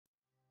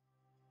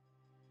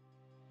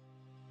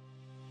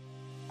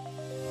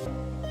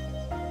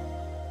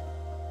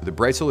The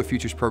Bright Solar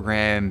Futures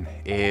program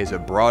is a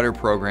broader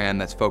program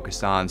that's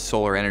focused on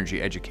solar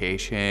energy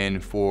education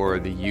for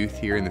the youth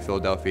here in the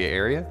Philadelphia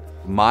area.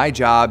 My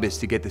job is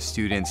to get the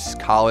students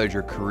college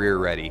or career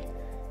ready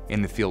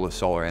in the field of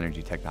solar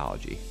energy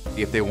technology.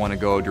 If they want to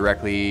go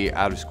directly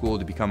out of school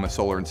to become a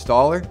solar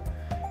installer,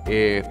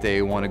 if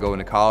they want to go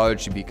into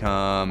college to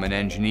become an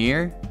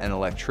engineer, an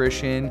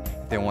electrician,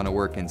 if they want to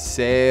work in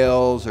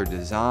sales or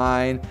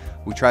design,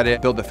 we try to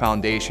build the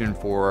foundation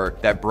for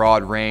that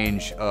broad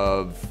range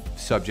of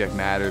subject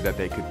matter that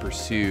they could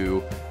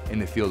pursue in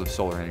the field of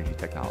solar energy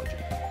technology.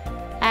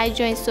 I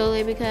joined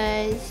solar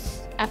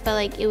because I felt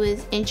like it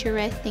was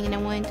interesting and I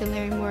wanted to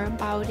learn more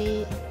about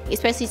it,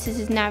 especially since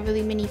there's not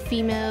really many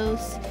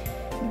females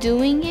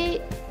doing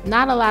it.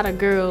 Not a lot of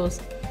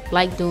girls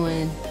like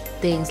doing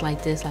things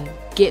like this, like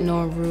getting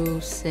on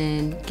roofs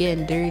and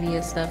getting dirty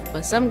and stuff,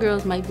 but some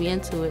girls might be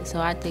into it, so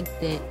I think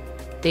that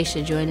they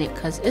should join it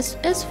because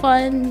it's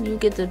fun. You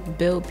get to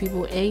build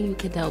people and you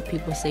get to help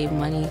people save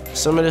money.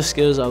 Some of the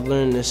skills I've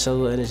learned in the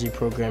solar energy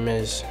program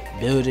is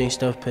building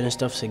stuff, putting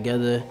stuff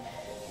together,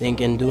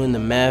 thinking, doing the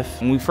math.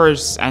 When we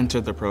first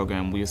entered the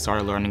program, we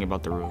started learning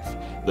about the roof.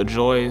 The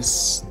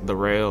joists, the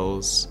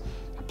rails,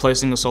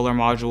 placing a solar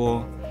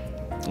module.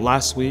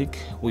 Last week,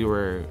 we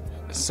were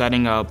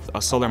setting up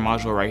a solar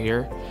module right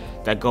here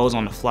that goes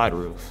on a flat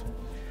roof.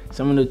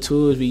 Some of the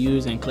tools we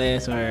use in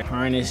class are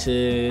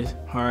harnesses,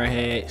 hard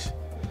hats,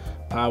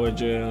 power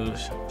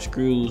drills,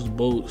 screws,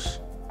 bolts.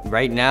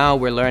 Right now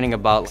we're learning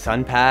about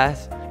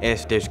SunPath.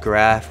 It's this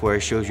graph where it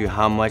shows you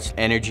how much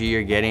energy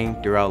you're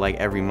getting throughout like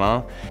every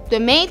month.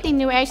 The main thing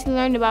that we're actually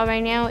learning about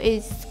right now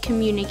is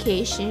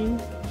communication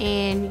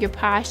and your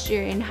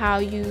posture and how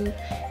you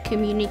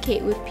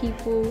communicate with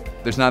people.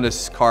 There's not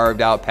a carved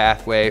out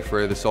pathway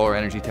for the solar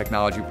energy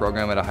technology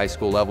program at a high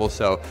school level,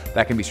 so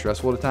that can be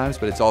stressful at times,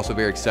 but it's also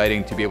very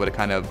exciting to be able to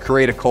kind of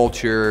create a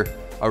culture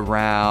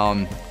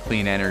around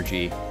clean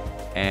energy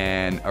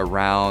and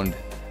around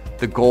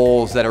the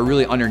goals that are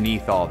really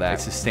underneath all that.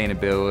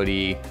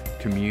 Sustainability,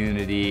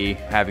 community,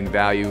 having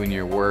value in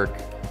your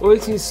work. What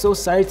makes me so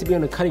excited to be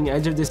on the cutting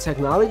edge of this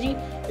technology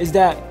is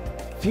that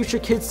future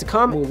kids to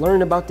come will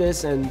learn about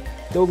this and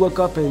they'll look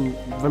up and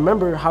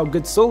remember how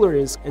good solar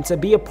is. And to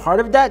be a part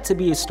of that, to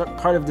be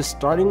part of the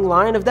starting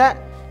line of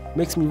that,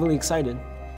 makes me really excited.